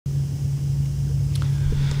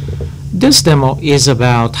This demo is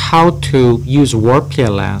about how to use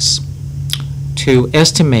WarpPLS to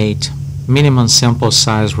estimate minimum sample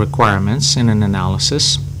size requirements in an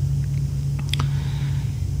analysis,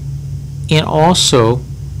 and also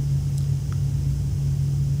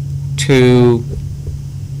to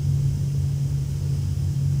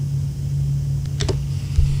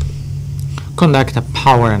conduct a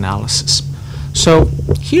power analysis. So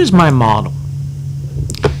here's my model,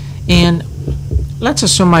 and let's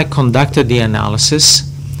assume I conducted the analysis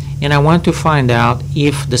and I want to find out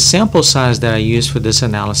if the sample size that I use for this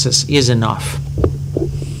analysis is enough.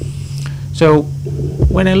 So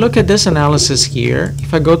when I look at this analysis here,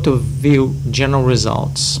 if I go to view general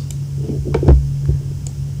results,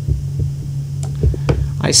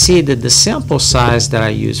 I see that the sample size that I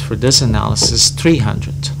use for this analysis is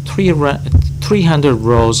 300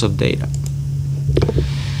 rows of data.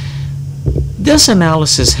 This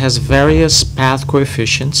analysis has various path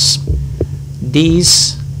coefficients.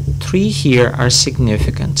 These three here are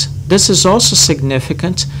significant. This is also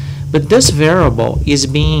significant, but this variable is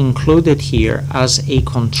being included here as a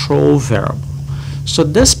control variable. So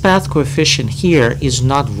this path coefficient here is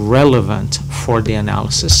not relevant for the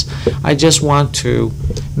analysis. I just want to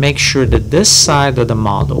make sure that this side of the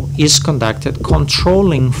model is conducted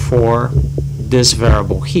controlling for this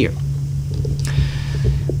variable here.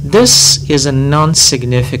 This is a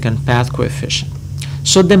non-significant path coefficient.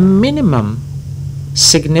 So the minimum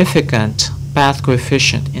significant path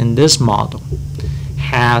coefficient in this model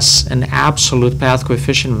has an absolute path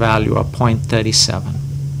coefficient value of 0.37.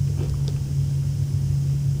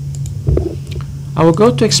 I will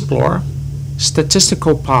go to Explore,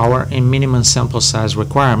 Statistical Power and Minimum Sample Size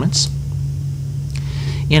Requirements,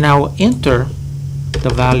 and I will enter the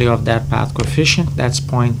value of that path coefficient. That's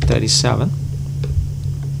 0.37.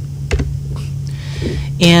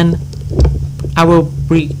 And I will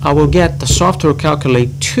get the software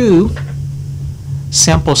calculate two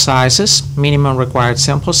sample sizes, minimum required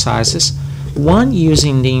sample sizes, one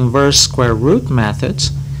using the inverse square root method,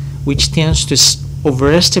 which tends to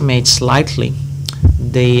overestimate slightly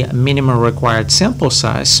the minimum required sample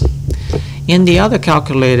size, and the other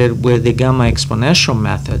calculated with the gamma exponential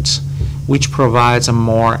methods, which provides a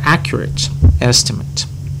more accurate estimate.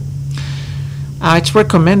 It's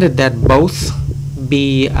recommended that both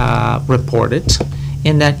be reported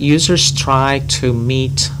and that users try to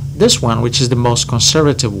meet this one, which is the most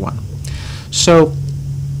conservative one. So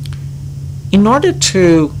in order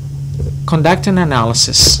to conduct an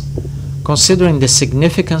analysis considering the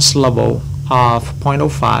significance level of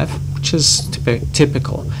 0.05, which is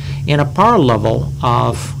typical, and a power level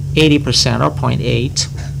of 80% or 0.8,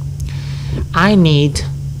 I need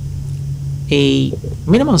a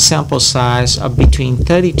minimum sample size of between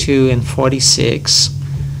 32 and 46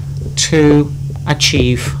 to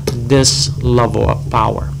achieve this level of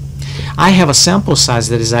power. I have a sample size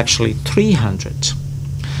that is actually 300,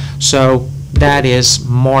 so that is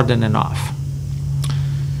more than enough.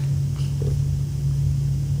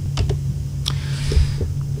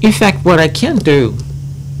 In fact, what I can do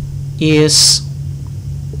is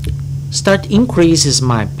start increases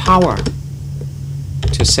my power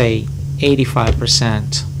to say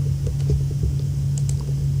 85%,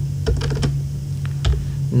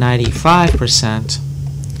 95%,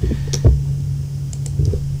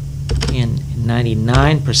 and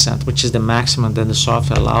 99%, which is the maximum that the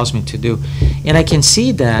software allows me to do. And I can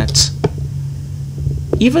see that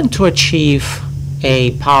even to achieve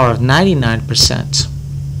a power of 99%,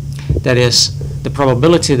 that is, the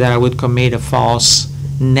probability that I would commit a false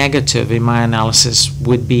negative in my analysis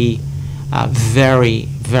would be very,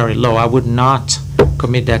 very low. I would not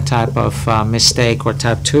commit that type of mistake or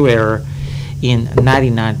type 2 error in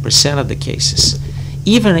 99% of the cases.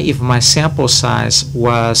 Even if my sample size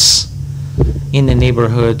was in the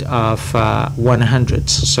neighborhood of 100,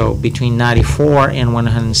 so between 94 and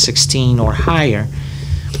 116 or higher.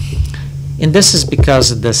 And this is because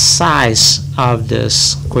of the size of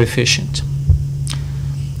this coefficient.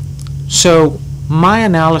 So my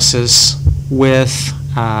analysis with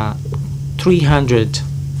 300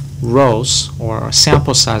 rows, or a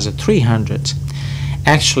sample size of 300,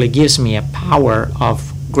 actually gives me a power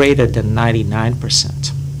of greater than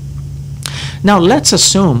 99%. Now let's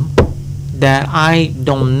assume that I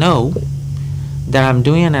don't know that I'm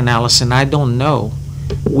doing an analysis and I don't know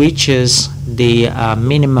which is the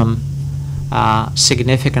minimum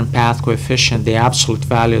significant path coefficient, the absolute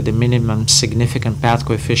value of the minimum significant path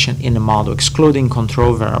coefficient in the model, excluding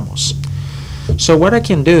control variables. So what I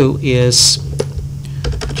can do is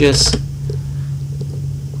just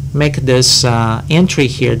make this entry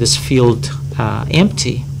here, this field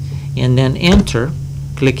empty, and then enter,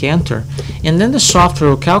 click enter, and then the software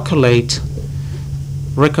will calculate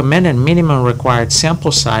recommended minimum required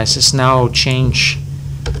sample sizes. Now I'll change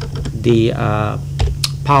the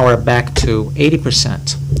power back to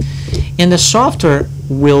 80%. And the software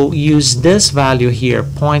will use this value here,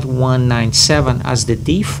 0.197, as the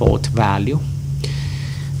default value.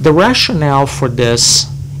 The rationale for this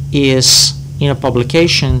is in a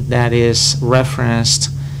publication that is referenced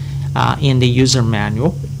in the user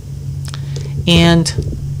manual. And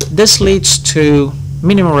this leads to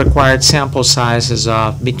minimum required sample sizes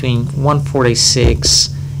of between 146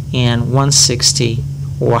 and 160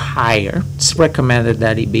 or higher. It's recommended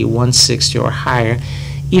that it be 160 or higher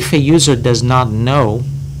if a user does not know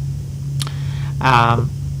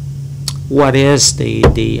what is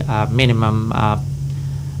the minimum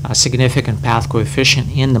significant path coefficient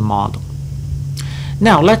in the model.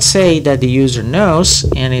 Now let's say that the user knows,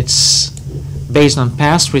 and it's based on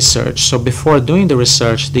past research. So before doing the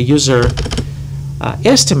research, the user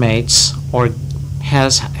estimates or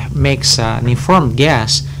makes an informed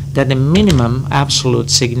guess that the minimum absolute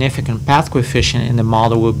significant path coefficient in the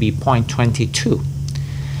model will be 0.22.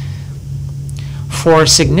 For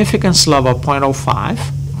significance level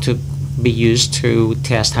 0.05 to be used to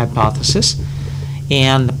test hypothesis,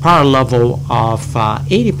 and the power level of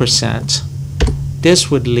 80%,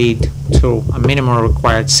 this would lead to a minimum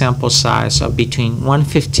required sample size of between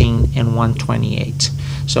 115 and 128.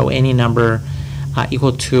 So any number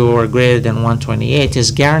equal to or greater than 128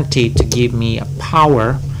 is guaranteed to give me a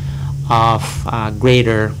power of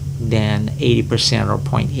greater than 80% or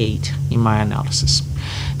 0.8 in my analysis.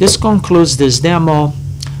 This concludes this demo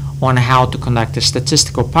on how to conduct a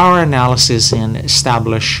statistical power analysis and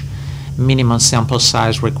establish minimum sample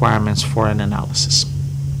size requirements for an analysis.